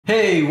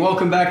Hey,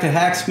 welcome back to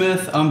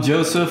Appsmith. I'm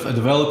Joseph, a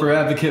developer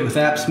advocate with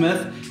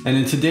Appsmith, and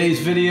in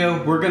today's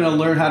video, we're going to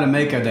learn how to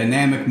make a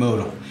dynamic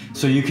modal.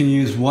 So you can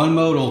use one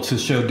modal to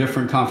show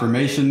different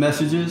confirmation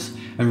messages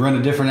and run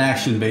a different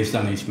action based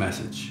on each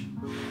message.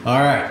 All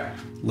right,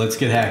 let's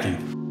get hacking.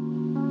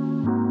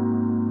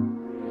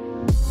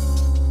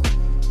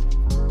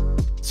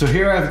 So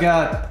here I've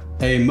got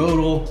a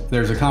modal.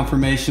 There's a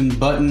confirmation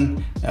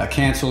button, a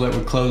cancel that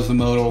would close the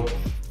modal,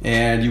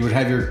 and you would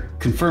have your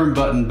confirm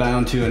button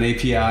bound to an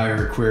API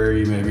or a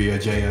query, maybe a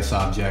JS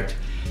object.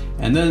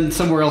 And then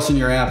somewhere else in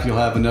your app, you'll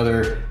have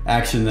another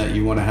action that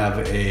you want to have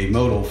a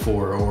modal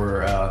for,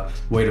 or a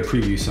way to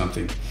preview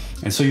something.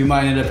 And so you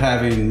might end up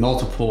having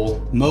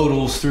multiple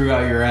modals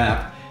throughout your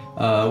app,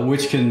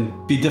 which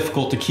can be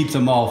difficult to keep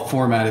them all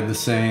formatted the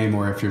same,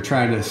 or if you're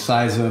trying to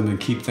size them and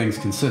keep things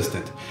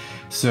consistent.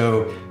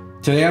 So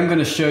today I'm going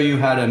to show you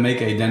how to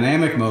make a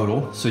dynamic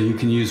modal, so you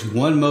can use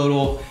one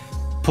modal,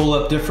 pull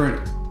up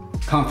different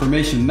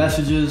confirmation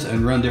messages,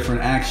 and run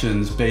different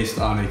actions based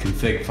on a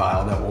config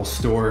file that we'll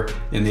store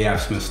in the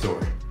Appsmith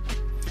store.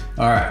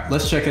 All right,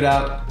 let's check it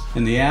out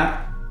in the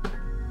app.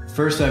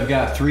 First, I've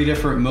got 3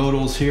 different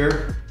modals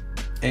here,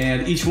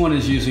 and each one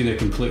is using a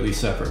completely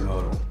separate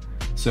modal.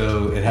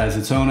 So it has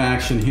its own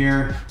action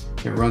here.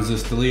 It runs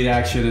this delete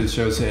action and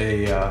shows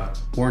a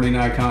warning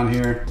icon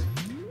here.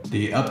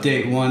 The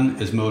update one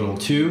is modal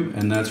 2,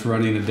 and that's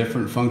running a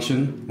different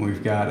function.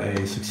 We've got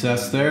a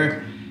success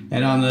there.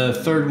 And on the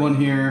third one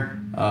here,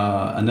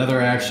 another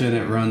action,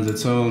 it runs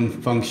its own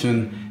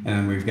function,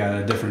 and we've got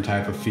a different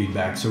type of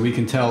feedback. So we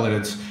can tell that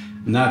it's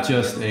not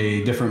just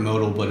a different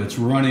modal, but it's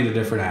running a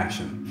different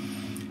action.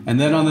 And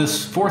then on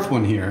this fourth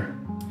one here,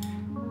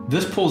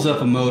 this pulls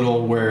up a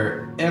modal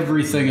where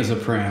everything is a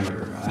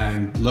parameter.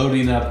 I'm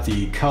loading up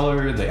the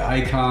color, the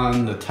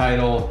icon, the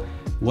title,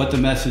 what the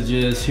message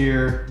is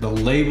here, the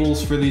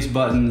labels for these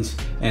buttons,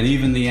 and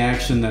even the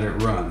action that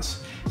it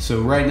runs.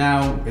 So right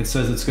now it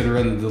says it's going to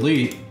run the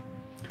delete,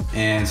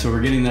 and so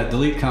we're getting that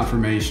delete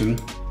confirmation.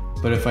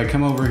 But if I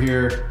come over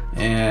here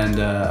and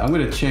I'm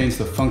going to change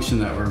the function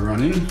that we're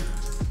running.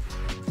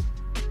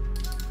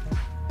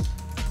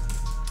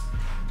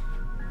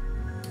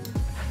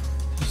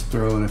 Just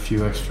throw in a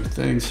few extra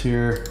things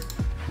here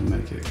and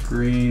make it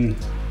green.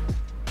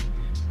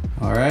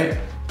 All right,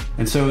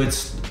 and so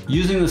it's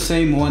using the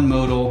same one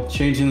modal,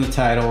 changing the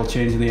title,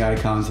 changing the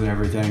icons and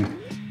everything.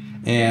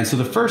 And so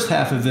the first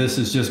half of this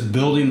is just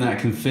building that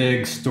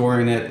config,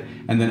 storing it,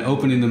 and then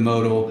opening the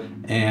modal,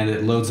 and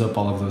it loads up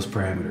all of those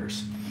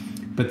parameters.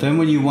 But then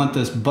when you want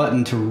this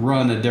button to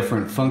run a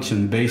different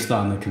function based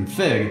on the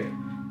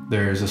config,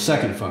 there's a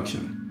second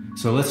function.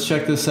 So let's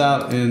check this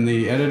out in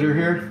the editor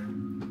here.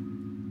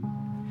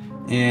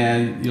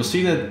 And you'll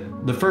see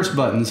that the first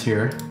buttons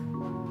here,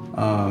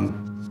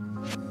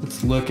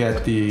 let's look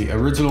at the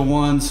original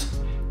ones.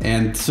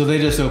 And so they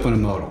just open a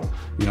modal.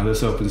 You know,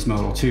 this opens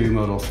modal 2,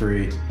 modal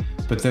 3.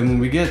 But then when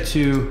we get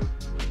to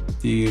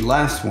the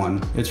last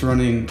one, it's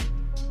running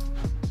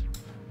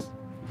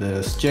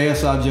this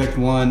JS object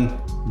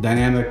 1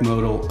 dynamic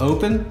modal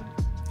open.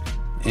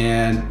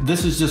 And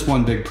this is just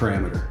one big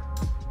parameter.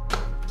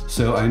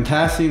 So I'm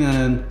passing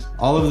in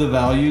all of the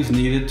values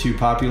needed to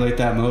populate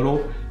that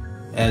modal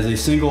as a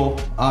single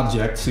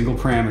object, single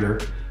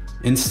parameter,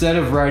 instead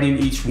of writing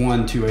each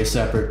one to a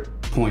separate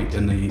point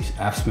in the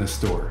Appsmith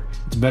store.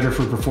 It's better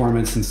for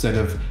performance instead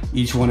of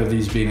each one of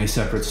these being a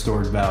separate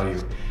stored value.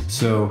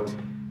 So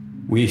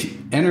we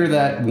enter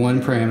that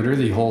one parameter,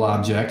 the whole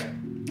object,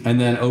 and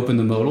then open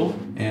the modal,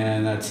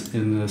 and that's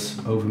in this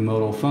open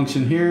modal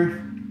function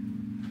here.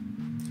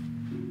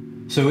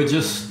 So it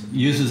just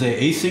uses a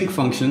async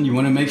function. You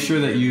want to make sure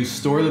that you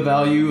store the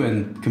value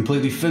and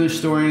completely finish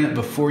storing it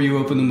before you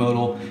open the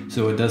modal,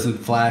 so it doesn't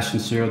flash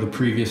and show the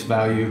previous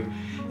value.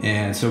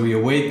 And so we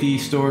await the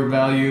stored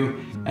value,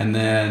 and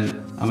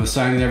then I'm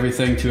assigning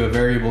everything to a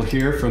variable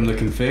here from the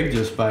config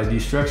just by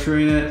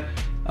destructuring it,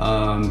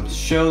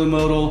 show the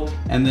modal,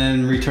 and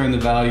then return the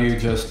value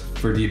just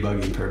for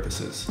debugging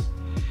purposes.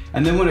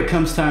 And then when it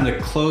comes time to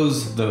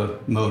close the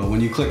modal, when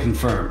you click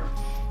confirm,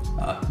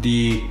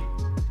 the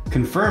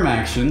confirm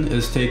action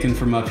is taken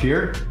from up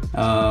here,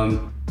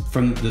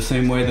 from the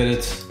same way that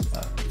it's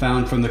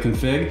found from the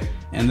config.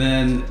 And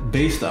then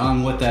based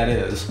on what that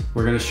is,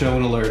 we're going to show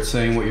an alert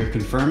saying what you're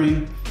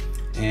confirming.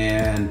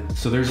 And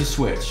so there's a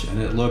switch,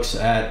 and it looks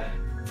at,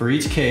 for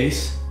each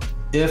case,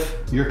 if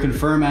your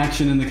confirm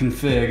action in the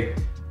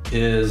config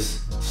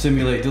is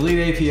simulate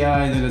delete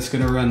API, then it's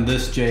going to run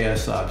this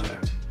JS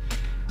object.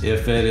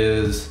 If it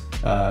is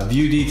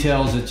view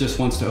details, it just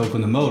wants to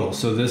open the modal.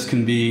 So this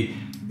can be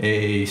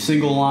a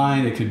single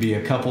line, it could be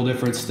a couple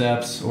different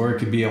steps, or it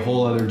could be a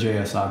whole other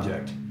JS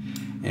object.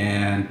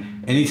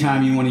 And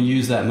anytime you want to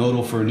use that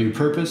modal for a new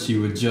purpose, you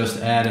would just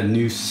add a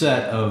new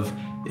set of,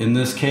 in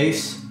this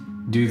case,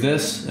 do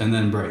this and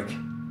then break.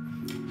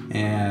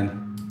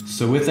 And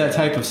so with that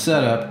type of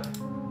setup,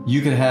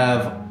 you could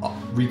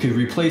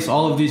replace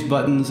all of these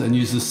buttons and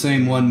use the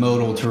same one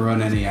modal to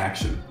run any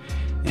action.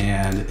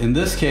 And in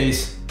this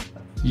case,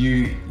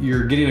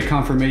 you're getting a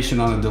confirmation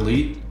on a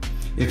delete.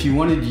 If you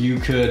wanted, you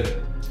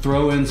could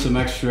throw in some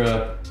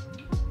extra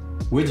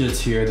widgets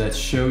here that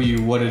show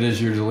you what it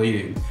is you're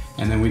deleting.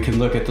 And then we can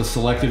look at the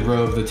selected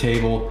row of the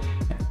table.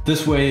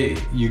 This way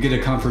you get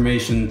a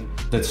confirmation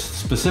that's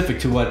specific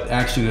to what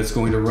action it's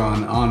going to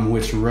run on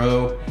which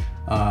row,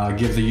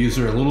 give the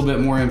user a little bit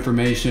more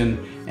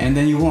information, and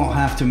then you won't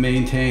have to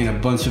maintain a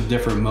bunch of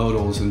different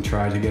modals and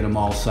try to get them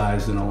all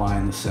sized and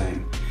aligned the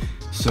same.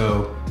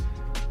 So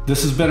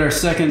this has been our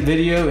second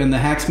video in the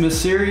Hacksmith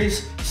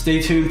series.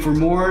 Stay tuned for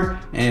more,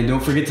 and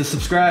don't forget to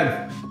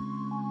subscribe.